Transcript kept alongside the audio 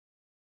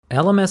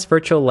LMS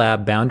Virtual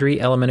Lab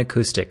Boundary Element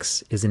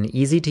Acoustics is an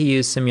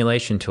easy-to-use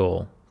simulation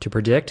tool to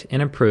predict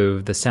and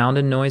improve the sound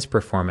and noise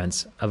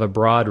performance of a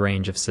broad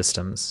range of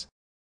systems.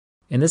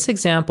 In this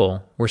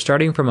example, we're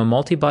starting from a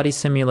multi-body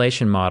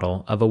simulation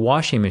model of a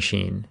washing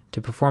machine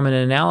to perform an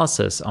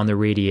analysis on the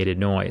radiated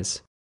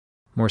noise.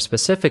 More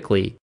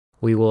specifically,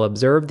 we will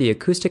observe the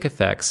acoustic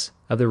effects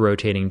of the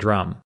rotating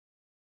drum.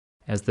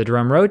 As the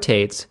drum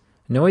rotates,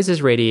 noise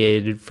is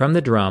radiated from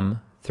the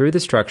drum through the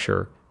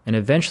structure and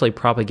eventually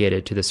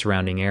propagated to the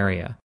surrounding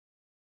area.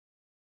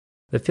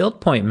 The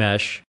field point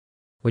mesh,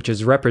 which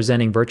is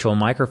representing virtual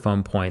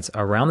microphone points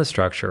around the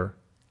structure,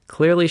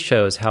 clearly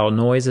shows how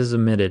noise is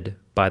emitted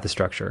by the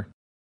structure.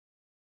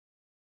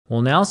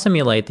 We'll now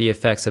simulate the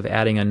effects of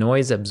adding a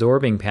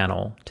noise-absorbing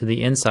panel to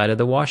the inside of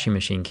the washing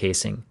machine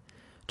casing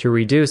to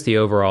reduce the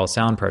overall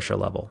sound pressure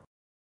level.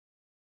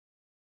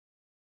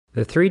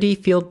 The 3D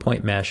field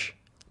point mesh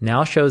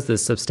now shows the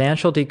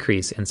substantial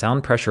decrease in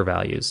sound pressure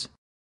values.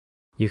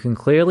 You can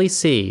clearly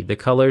see the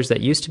colors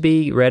that used to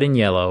be red and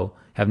yellow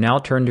have now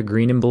turned to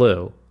green and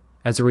blue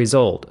as a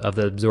result of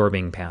the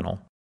absorbing panel.